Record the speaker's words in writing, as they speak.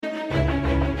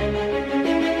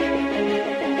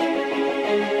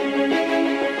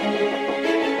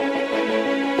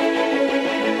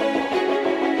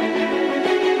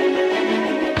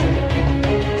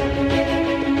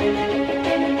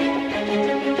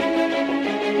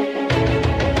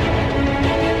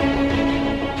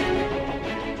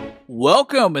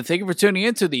Welcome and thank you for tuning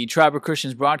into the Tribe of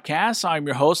Christians broadcast. I'm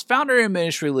your host, founder, and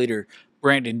ministry leader,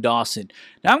 Brandon Dawson.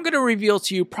 Now, I'm going to reveal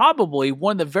to you probably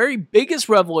one of the very biggest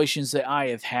revelations that I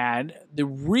have had, the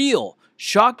real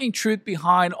shocking truth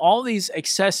behind all these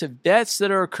excessive deaths that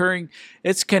are occurring,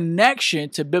 its connection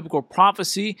to biblical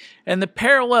prophecy, and the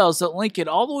parallels that link it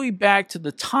all the way back to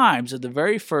the times of the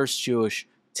very first Jewish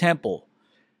temple.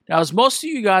 Now, as most of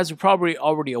you guys are probably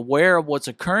already aware of what's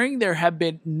occurring, there have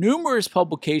been numerous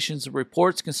publications and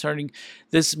reports concerning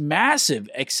this massive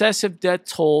excessive death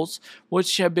tolls,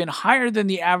 which have been higher than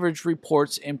the average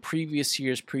reports in previous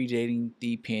years predating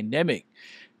the pandemic.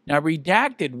 Now,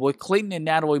 redacted with Clayton and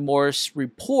Natalie Morris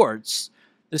reports,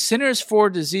 the Centers for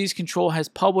Disease Control has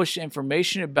published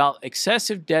information about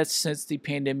excessive deaths since the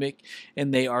pandemic,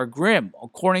 and they are grim.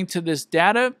 According to this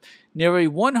data, nearly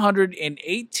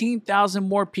 118,000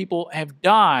 more people have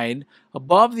died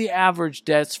above the average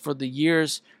deaths for the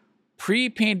years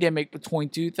pre-pandemic between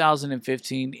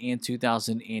 2015 and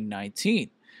 2019.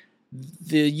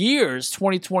 The years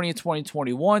 2020 and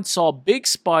 2021 saw big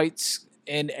spikes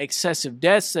in excessive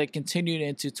deaths that continued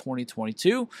into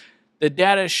 2022. The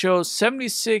data shows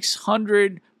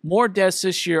 7,600 more deaths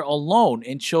this year alone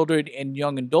in children and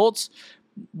young adults,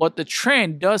 but the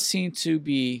trend does seem to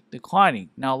be declining.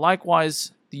 Now,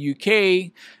 likewise, the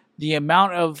UK, the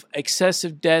amount of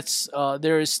excessive deaths,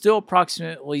 there is still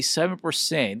approximately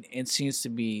 7% and seems to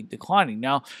be declining.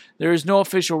 Now, there is no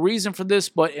official reason for this,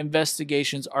 but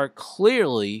investigations are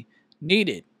clearly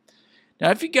needed. Now,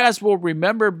 if you guys will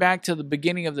remember back to the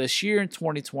beginning of this year in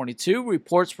 2022,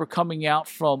 reports were coming out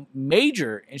from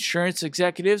major insurance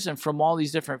executives and from all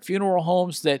these different funeral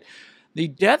homes that the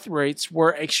death rates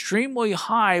were extremely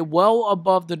high, well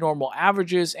above the normal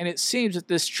averages, and it seems that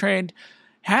this trend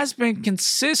has been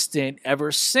consistent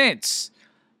ever since.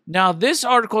 Now, this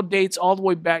article dates all the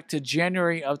way back to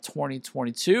January of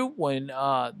 2022 when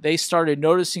they started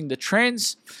noticing the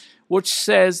trends, which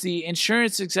says the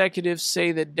insurance executives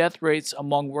say that death rates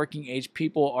among working age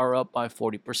people are up by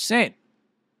 40%.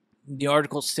 The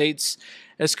article states,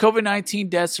 as COVID-19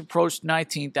 deaths approached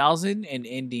 19,000 in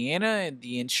Indiana,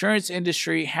 the insurance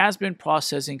industry has been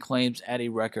processing claims at a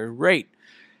record rate.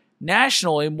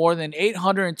 Nationally, more than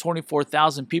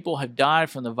 824,000 people have died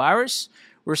from the virus.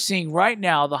 We're seeing right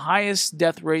now the highest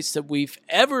death rates that we've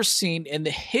ever seen in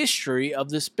the history of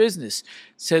this business,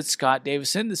 said Scott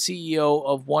Davison, the CEO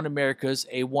of One America's,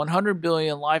 a $100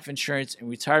 billion life insurance and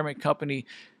retirement company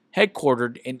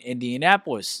headquartered in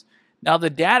Indianapolis. Now, the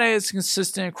data is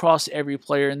consistent across every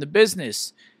player in the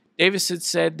business. Davison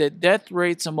said that death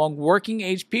rates among working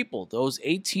age people, those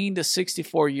 18 to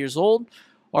 64 years old,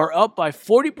 are up by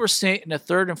 40% in the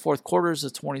third and fourth quarters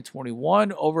of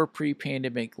 2021 over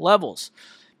pre-pandemic levels.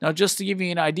 Now, just to give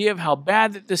you an idea of how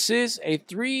bad that this is, a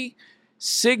 3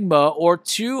 sigma or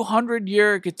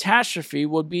 200-year catastrophe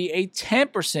would be a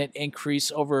 10%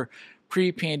 increase over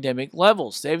pre-pandemic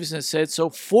levels. Davison said, so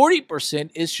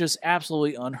 40% is just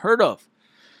absolutely unheard of.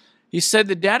 He said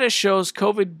the data shows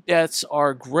COVID deaths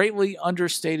are greatly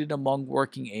understated among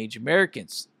working age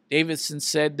Americans. Davison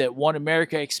said that One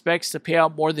America expects to pay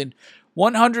out more than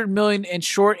 $100 million in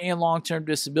short and long-term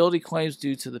disability claims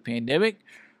due to the pandemic.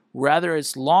 Rather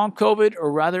it's long COVID,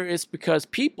 or rather it's because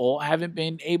people haven't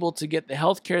been able to get the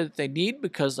health care that they need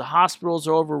because the hospitals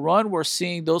are overrun. We're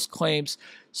seeing those claims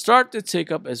start to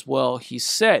tick up as well, he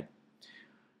said.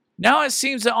 Now it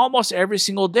seems that almost every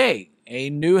single day, a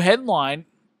new headline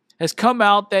has come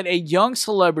out that a young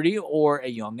celebrity or a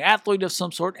young athlete of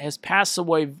some sort has passed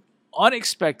away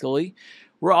unexpectedly.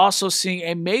 We're also seeing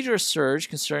a major surge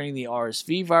concerning the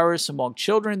RSV virus among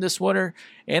children this winter,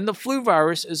 and the flu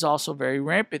virus is also very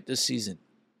rampant this season.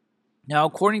 Now,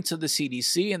 according to the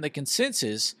CDC, and the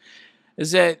consensus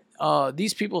is that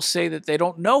these people say that they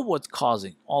don't know what's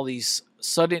causing all these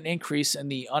sudden increase in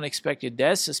the unexpected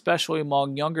deaths, especially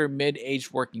among younger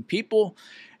mid-aged working people,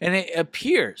 and it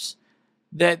appears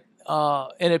that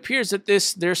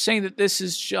they're saying that this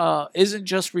is isn't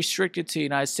just restricted to the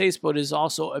United States, but is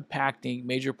also impacting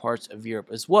major parts of Europe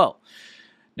as well.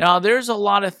 Now, there's a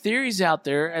lot of theories out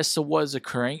there as to what is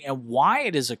occurring and why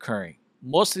it is occurring.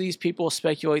 Most of these people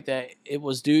speculate that it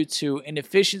was due to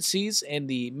inefficiencies in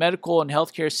the medical and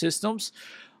healthcare systems,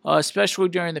 especially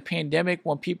during the pandemic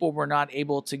when people were not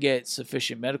able to get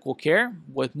sufficient medical care,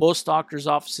 with most doctors'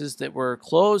 offices that were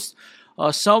closed.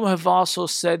 Some have also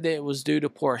said that it was due to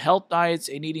poor health diets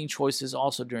and eating choices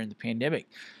also during the pandemic.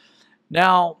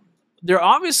 Now, there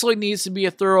obviously needs to be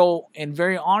a thorough and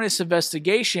very honest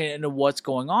investigation into what's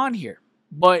going on here.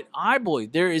 But I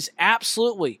believe there is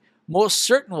absolutely most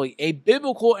certainly a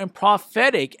biblical and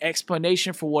prophetic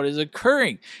explanation for what is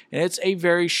occurring. And it's a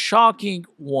very shocking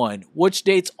one, which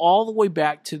dates all the way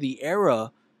back to the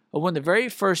era of when the very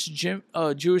first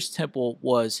Jewish temple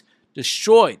was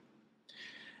destroyed.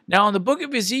 Now, in the book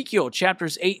of Ezekiel,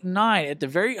 chapters 8 and 9, at the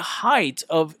very height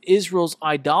of Israel's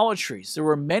idolatries, there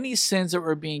were many sins that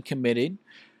were being committed,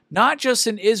 not just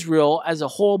in Israel as a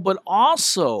whole, but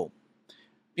also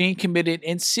being committed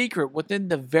in secret within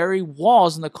the very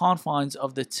walls and the confines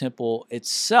of the temple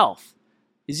itself.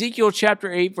 Ezekiel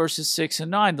chapter 8, verses 6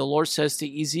 and 9, the Lord says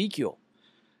to Ezekiel,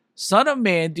 "Son of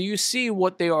man, do you see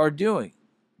what they are doing?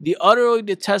 The utterly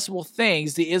detestable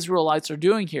things the Israelites are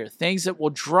doing here, things that will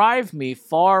drive me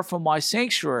far from my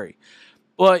sanctuary.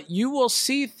 But you will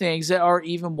see things that are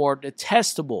even more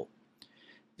detestable."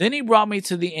 Then he brought me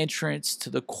to the entrance to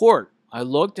the court. I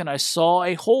looked and I saw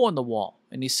a hole in the wall.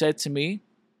 And he said to me,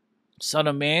 "Son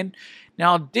of man,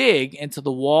 now dig into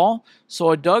the wall." So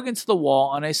I dug into the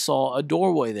wall and I saw a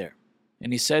doorway there.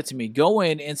 And he said to me, "Go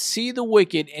in and see the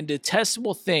wicked and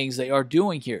detestable things they are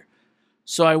doing here."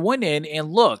 So I went in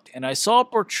and looked, and I saw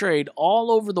portrayed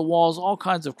all over the walls all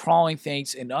kinds of crawling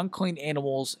things and unclean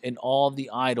animals and all the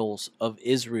idols of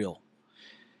Israel.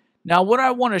 Now, what I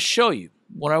want to show you,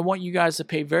 what I want you guys to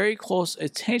pay very close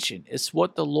attention, is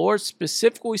what the Lord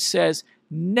specifically says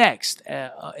next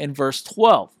in verse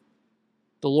 12.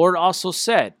 The Lord also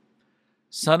said,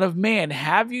 "Son of man,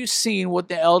 have you seen what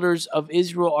the elders of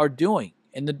Israel are doing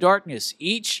in the darkness,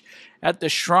 each at the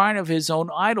shrine of his own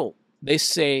idol? They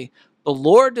say, 'The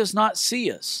Lord does not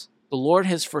see us. The Lord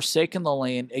has forsaken the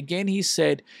land.' Again he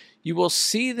said, 'You will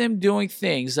see them doing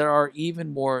things that are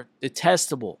even more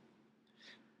detestable.'"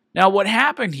 Now what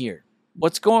happened here,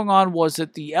 what's going on was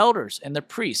that the elders and the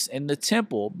priests in the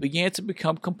temple began to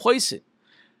become complacent.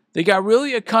 They got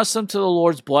really accustomed to the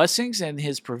Lord's blessings and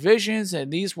his provisions,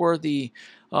 and these were the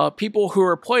people who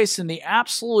were placed in the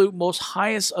absolute most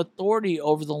highest authority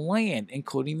over the land,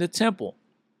 including the temple.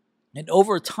 And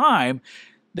over time,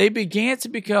 they began to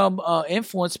become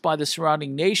influenced by the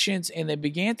surrounding nations, and they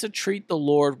began to treat the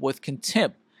Lord with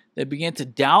contempt. They began to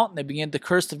doubt, and they began to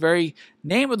curse the very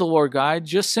name of the Lord God,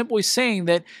 just simply saying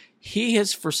that he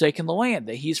has forsaken the land,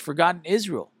 that he's forgotten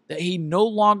Israel, that he no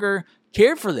longer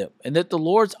cared for them, and that the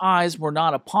Lord's eyes were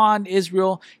not upon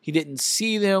Israel. He didn't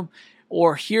see them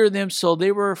or hear them, so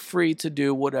they were free to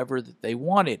do whatever that they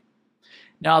wanted.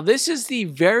 Now, this is the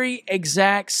very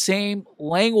exact same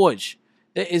language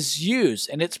that is used,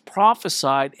 and it's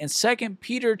prophesied in 2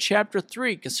 Peter chapter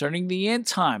 3 concerning the end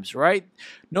times, right?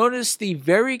 Notice the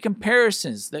very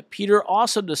comparisons that Peter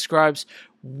also describes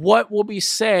what will be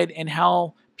said and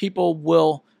how people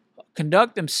will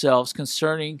conduct themselves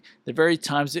concerning the very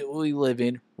times that we live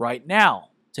in right now.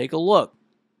 Take a look.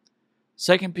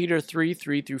 2 Peter 3,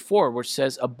 3 through 4, which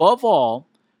says, "Above all,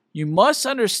 you must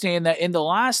understand that in the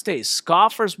last days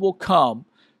scoffers will come,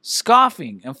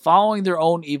 scoffing and following their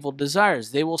own evil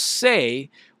desires. They will say,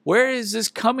 'Where is this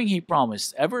coming he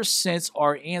promised? Ever since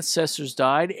our ancestors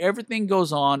died, everything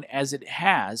goes on as it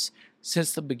has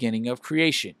since the beginning of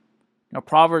creation.'" Now,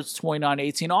 Proverbs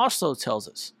 29:18 also tells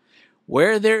us,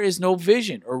 "Where there is no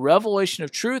vision or revelation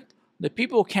of truth, the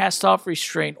people cast off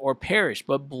restraint or perish,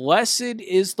 but blessed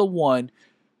is the one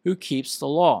who keeps the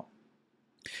law."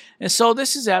 And so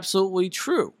this is absolutely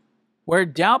true. Where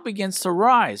doubt begins to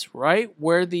rise, right?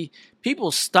 Where the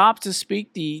people stop to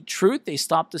speak the truth, they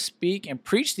stop to speak and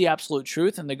preach the absolute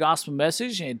truth and the gospel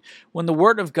message. And when the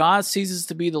word of God ceases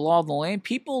to be the law of the land,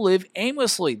 people live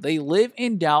aimlessly. They live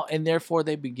in doubt, and therefore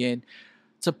they begin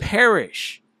to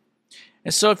perish.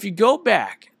 And so if you go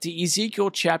back to Ezekiel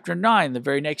chapter 9, the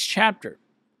very next chapter,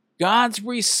 God's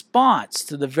response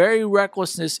to the very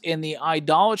recklessness and the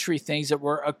idolatry things that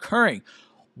were occurring.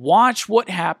 Watch what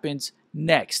happens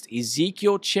next.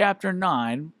 Ezekiel chapter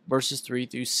 9, verses 3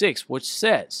 through 6, which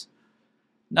says,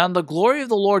 "Now the glory of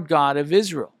the Lord God of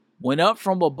Israel went up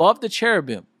from above the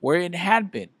cherubim where it had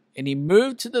been, and he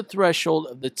moved to the threshold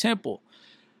of the temple.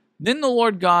 Then the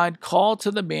Lord God called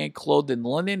to the man clothed in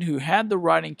linen who had the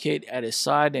writing kit at his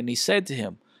side, and he said to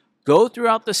him, 'Go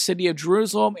throughout the city of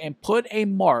Jerusalem and put a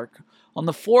mark on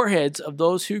the foreheads of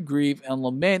those who grieve and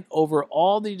lament over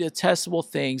all the detestable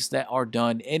things that are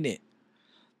done in it.'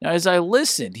 Now as I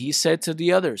listened, he said to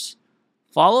the others,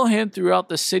 'Follow him throughout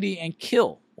the city and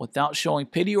kill, without showing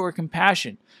pity or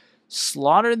compassion.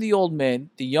 Slaughter the old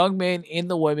men, the young men and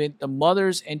the women, the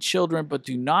mothers and children, but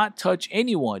do not touch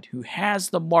anyone who has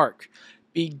the mark.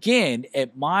 Begin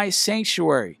at my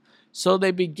sanctuary.' So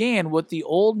they began with the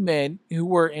old men who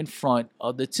were in front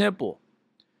of the temple."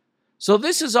 So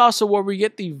this is also where we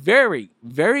get the very,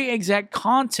 very exact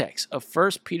context of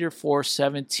 1 Peter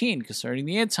 4:17 concerning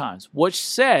the end times, which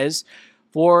says,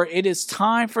 "For it is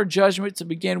time for judgment to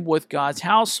begin with God's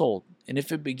household. And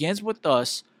if it begins with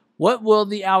us, what will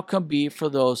the outcome be for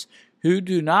those who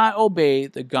do not obey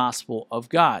the gospel of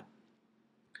God?"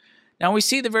 Now we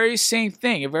see the very same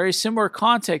thing, a very similar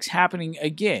context happening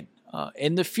again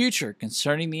in the future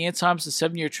concerning the end times, the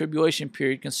 7-year tribulation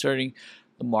period concerning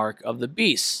the mark of the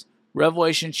beast.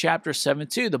 Revelation chapter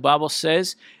 7:2, the Bible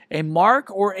says, "A mark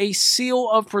or a seal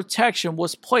of protection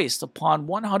was placed upon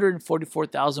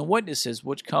 144,000 witnesses,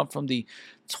 which come from the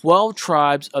 12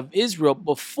 tribes of Israel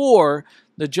before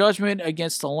the judgment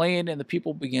against the land and the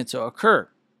people began to occur."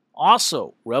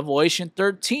 Also, Revelation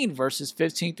 13, verses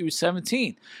 15 through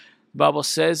 17, the Bible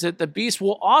says that the beast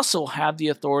will also have the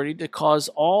authority to cause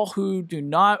all who did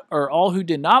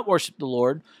not worship the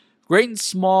Lord, great and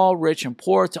small, rich and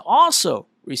poor, to also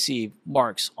receive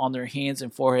marks on their hands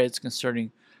and foreheads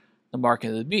concerning the mark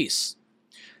of the beast.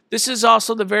 This is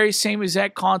also the very same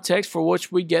exact context for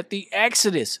which we get the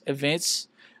Exodus events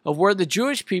of where the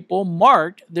Jewish people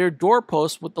marked their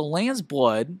doorposts with the lamb's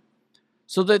blood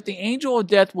so that the angel of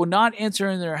death would not enter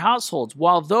in their households,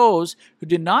 while those who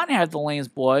did not have the lamb's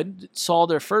blood saw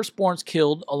their firstborns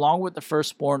killed along with the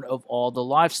firstborn of all the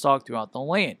livestock throughout the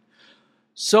land.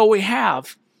 So we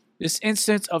have this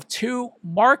instance of two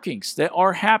markings that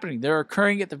are happening. They're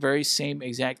occurring at the very same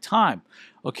exact time.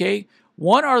 Okay?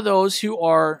 One are those who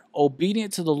are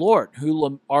obedient to the Lord,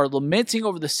 who are lamenting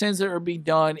over the sins that are being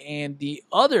done, and the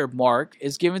other mark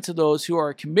is given to those who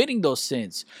are committing those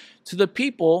sins. To the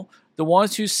people, the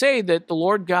ones who say that the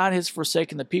Lord God has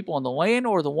forsaken the people on the land,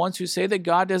 or the ones who say that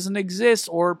God doesn't exist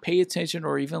or pay attention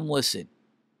or even listen.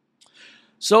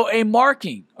 So a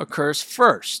marking occurs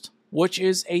first, which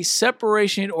is a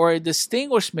separation or a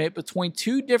distinguishment between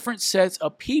two different sets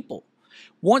of people.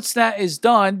 Once that is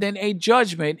done, then a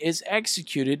judgment is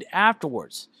executed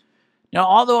afterwards. Now,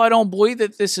 although I don't believe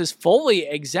that this is fully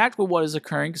exactly what is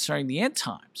occurring concerning the end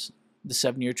times, the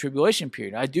 7-year tribulation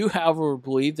period, I do, however,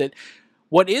 believe that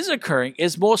what is occurring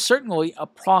is most certainly a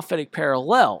prophetic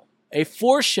parallel, a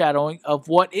foreshadowing of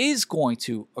what is going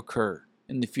to occur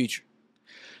in the future.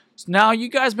 Now, you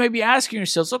guys may be asking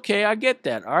yourselves, okay, I get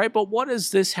that, all right, but what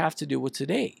does this have to do with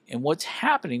today and what's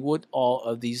happening with all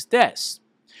of these deaths?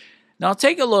 Now,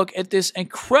 take a look at this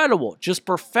incredible, just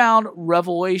profound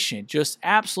revelation, just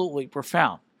absolutely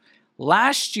profound.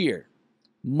 Last year,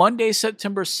 Monday,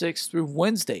 September 6th through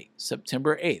Wednesday,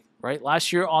 September 8th, right?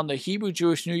 Last year on the Hebrew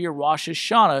Jewish New Year, Rosh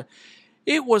Hashanah,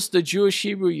 it was the Jewish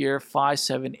Hebrew year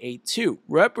 5782,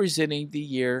 representing the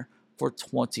year for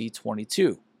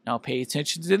 2022. Now pay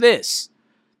attention to this.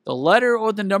 The letter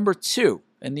or the number 2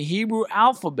 in the Hebrew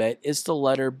alphabet is the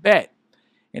letter Bet.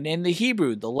 And in the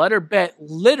Hebrew, the letter Bet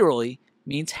literally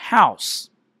means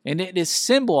house. And it is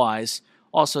symbolized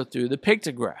also through the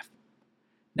pictograph.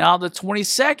 Now the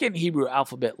 22nd Hebrew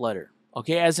alphabet letter,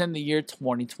 okay, as in the year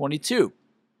 2022,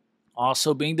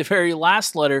 also being the very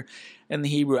last letter in the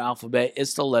Hebrew alphabet,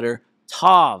 is the letter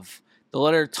Tav. The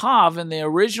letter Tav in the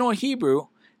original Hebrew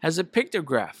has a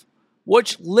pictograph,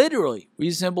 which literally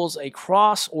resembles a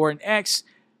cross or an X,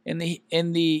 in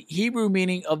the Hebrew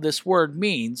meaning of this word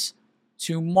means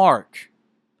to mark.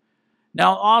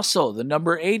 Now also the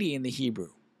number 80 in the Hebrew,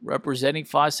 representing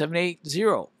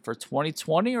 5780 for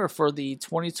 2020 or for the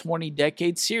 2020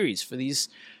 decade series for these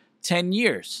 10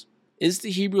 years, is the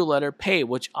Hebrew letter Pei,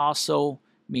 which also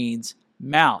means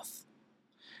mouth.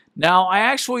 Now, I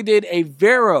actually did a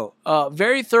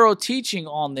very thorough teaching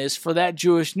on this for that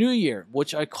Jewish New Year,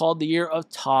 which I called the year of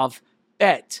Tav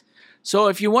Bet. So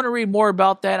if you want to read more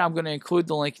about that, I'm going to include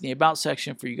the link in the About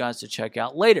section for you guys to check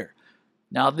out later.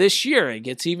 Now, this year, it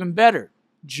gets even better.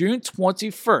 June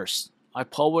 21st, I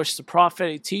published the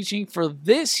prophetic teaching for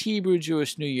this Hebrew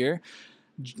Jewish New Year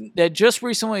that just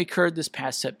recently occurred this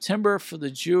past September for the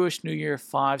Jewish New Year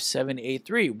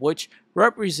 5783, which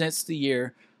represents the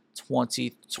year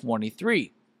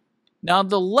 2023. Now,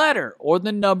 the letter or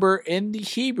the number in the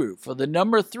Hebrew for the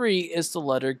number 3 is the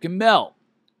letter Gimel.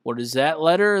 What does that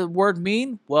letter word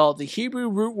mean? Well, the Hebrew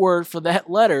root word for that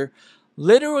letter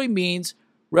literally means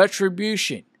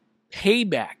retribution,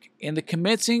 payback, and the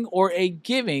commencing or a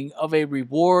giving of a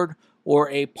reward or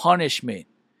a punishment.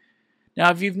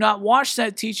 Now, if you've not watched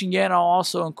that teaching yet, I'll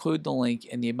also include the link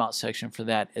in the About section for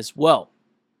that as well.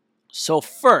 So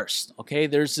first, okay,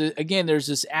 there's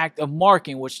this act of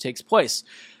marking which takes place.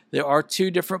 There are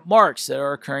two different marks that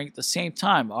are occurring at the same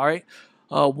time, all right?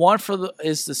 One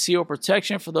is the seal of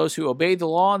protection for those who obey the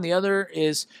law, and the other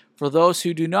is for those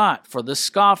who do not, for the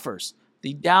scoffers,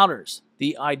 the doubters,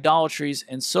 the idolatries,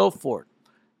 and so forth.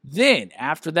 Then,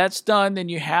 after that's done, then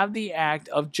you have the act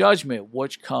of judgment,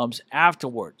 which comes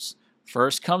afterwards.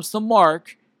 First comes the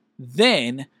mark,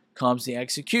 then comes the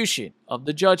execution of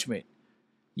the judgment.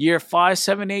 Year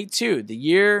 5782, the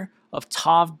year of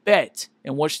Tav Bet,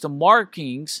 in which the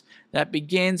markings that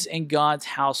begins in God's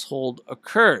household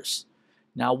occurs.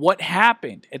 Now, what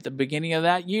happened at the beginning of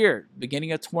that year,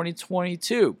 beginning of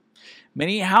 2022?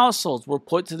 Many households were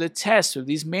put to the test with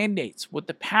these mandates, with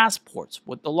the passports,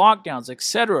 with the lockdowns,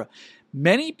 etc.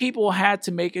 Many people had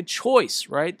to make a choice,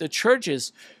 right? The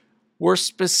churches were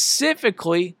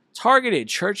specifically targeted,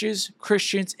 churches,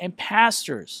 Christians, and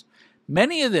pastors.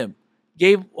 Many of them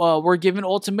were given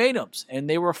ultimatums, and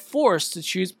they were forced to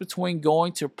choose between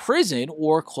going to prison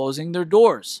or closing their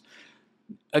doors.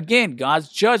 Again, God's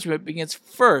judgment begins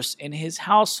first in his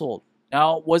household.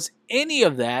 Now, was any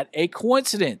of that a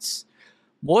coincidence?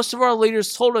 Most of our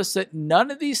leaders told us that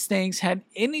none of these things had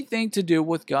anything to do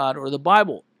with God or the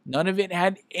Bible. None of it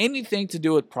had anything to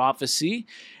do with prophecy,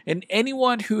 and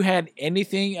anyone who had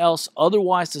anything else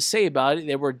otherwise to say about it,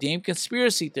 they were deemed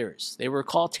conspiracy theorists. They were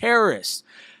called terrorists.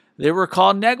 They were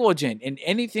called negligent, and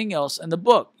anything else in the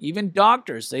book. Even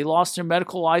doctors, they lost their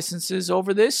medical licenses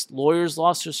over this. Lawyers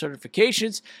lost their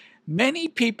certifications. Many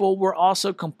people were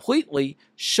also completely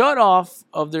shut off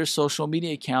of their social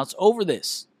media accounts over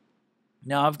this.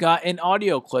 Now, I've got an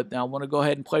audio clip now I want to go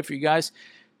ahead and play for you guys.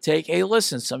 Take a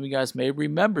listen. Some of you guys may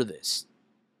remember this.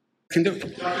 Can do.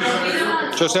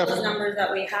 Joseph. The numbers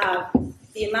that we have,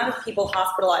 the amount of people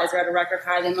hospitalized are at a record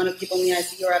high. The amount of people in the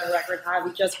ICU are at a record high.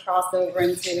 We just crossed over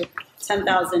into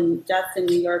 10,000 deaths in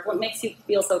New York. What makes you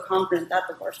feel so confident that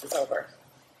the worst is over?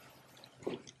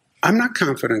 I'm not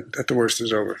confident that the worst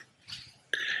is over.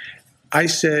 I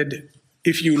said,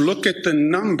 if you look at the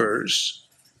numbers,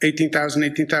 18,000,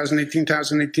 18,000,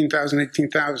 18,000, 18,000,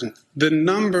 18,000, the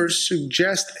numbers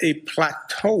suggest a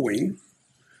plateauing,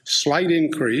 slight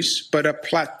increase, but a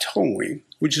plateauing,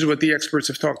 which is what the experts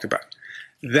have talked about.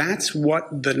 That's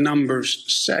what the numbers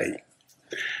say.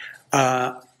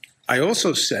 I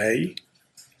also say,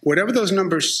 whatever those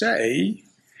numbers say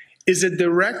is a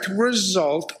direct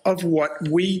result of what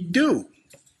we do.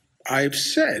 I've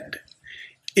said,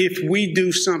 if we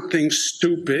do something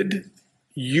stupid,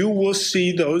 you will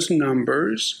see those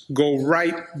numbers go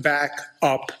right back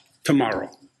up tomorrow.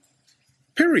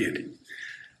 Period.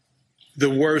 The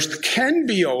worst can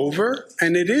be over,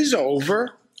 and it is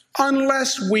over,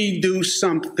 unless we do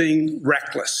something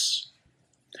reckless.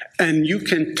 And you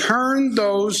can turn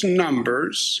those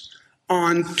numbers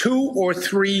on 2 or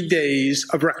 3 days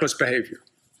of reckless behavior.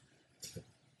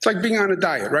 It's like being on a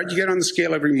diet, right? You get on the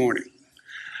scale every morning.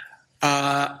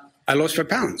 I lost 5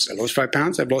 pounds. I lost 5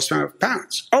 pounds. I've lost 5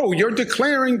 pounds. Oh, you're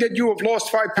declaring that you have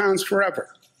lost 5 pounds forever.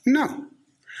 No.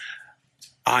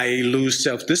 I lose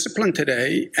self-discipline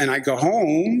today, and I go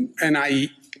home, and I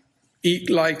eat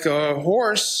like a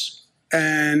horse,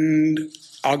 and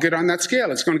I'll get on that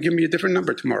scale. It's going to give me a different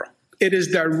number tomorrow. It is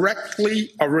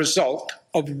directly a result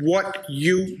of what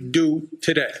you do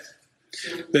today.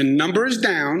 The number is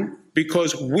down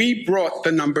because we brought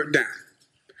the number down.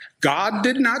 God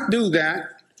did not do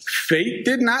that. Fate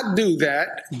did not do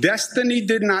that. Destiny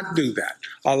did not do that.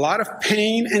 A lot of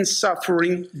pain and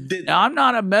suffering did. Now, I'm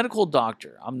not a medical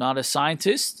doctor. I'm not a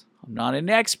scientist. I'm not an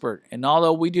expert. And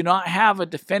although we do not have a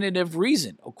definitive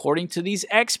reason, according to these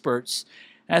experts,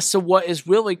 as to what is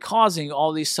really causing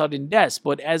all these sudden deaths,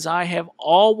 but as I have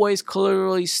always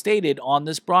clearly stated on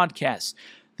this broadcast,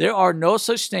 there are no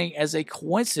such thing as a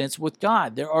coincidence with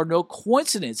God. There are no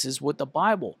coincidences with the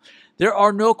Bible. There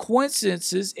are no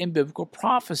coincidences in biblical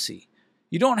prophecy.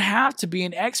 You don't have to be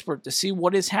an expert to see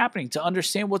what is happening, to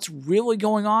understand what's really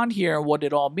going on here and what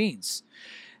it all means.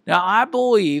 Now, I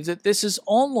believe that this is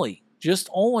just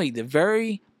only the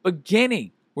very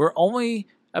beginning. We're only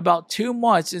about 2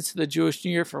 months into the Jewish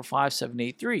New Year for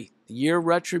 5783, the year of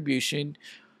retribution,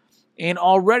 and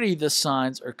already the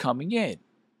signs are coming in.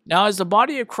 Now, as the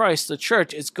body of Christ, the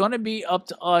church, it's going to be up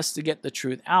to us to get the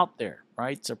truth out there,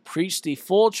 right? To preach the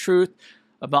full truth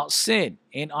about sin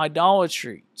and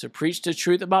idolatry, to preach the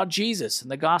truth about Jesus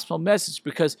and the gospel message,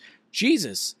 because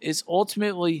Jesus is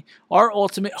ultimately our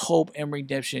ultimate hope and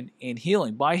redemption and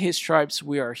healing. By his stripes,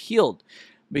 we are healed.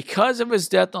 Because of his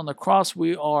death on the cross,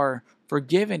 we are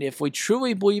forgiven if we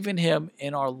truly believe in him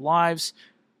in our lives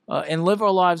and live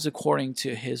our lives according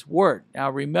to his word. Now,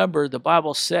 remember, the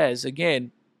Bible says,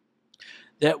 again,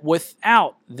 that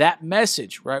without that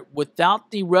message, right, without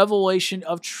the revelation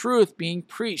of truth being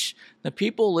preached, the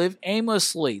people live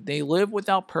aimlessly. They live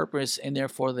without purpose, and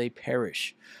therefore they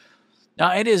perish.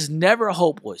 Now, it is never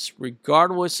hopeless,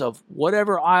 regardless of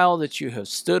whatever aisle that you have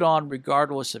stood on,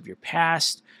 regardless of your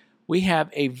past, we have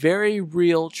a very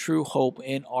real, true hope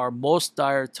in our most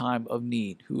dire time of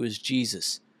need, who is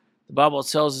Jesus. The Bible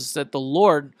tells us that the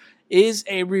Lord is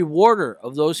a rewarder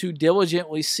of those who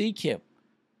diligently seek him.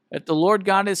 If the Lord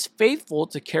God is faithful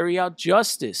to carry out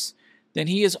justice, then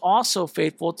he is also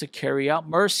faithful to carry out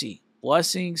mercy,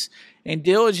 blessings, and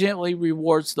diligently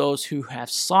rewards those who have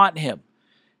sought him.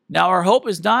 Now our hope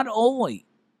is not only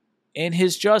in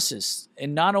his justice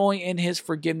and not only in his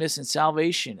forgiveness and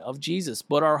salvation of Jesus,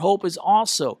 but our hope is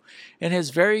also in his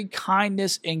very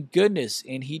kindness and goodness,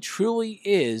 and he truly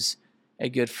is a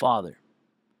good Father.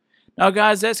 Now,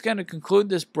 guys, that's going to conclude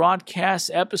this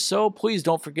broadcast episode. Please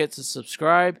don't forget to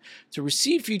subscribe to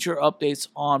receive future updates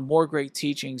on more great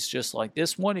teachings just like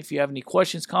this one. If you have any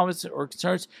questions, comments, or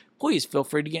concerns, please feel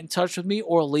free to get in touch with me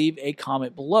or leave a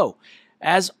comment below.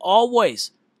 As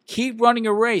always, keep running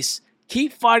a race.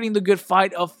 Keep fighting the good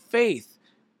fight of faith.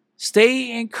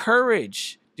 Stay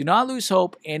encouraged. Do not lose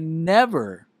hope and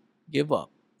never give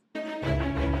up.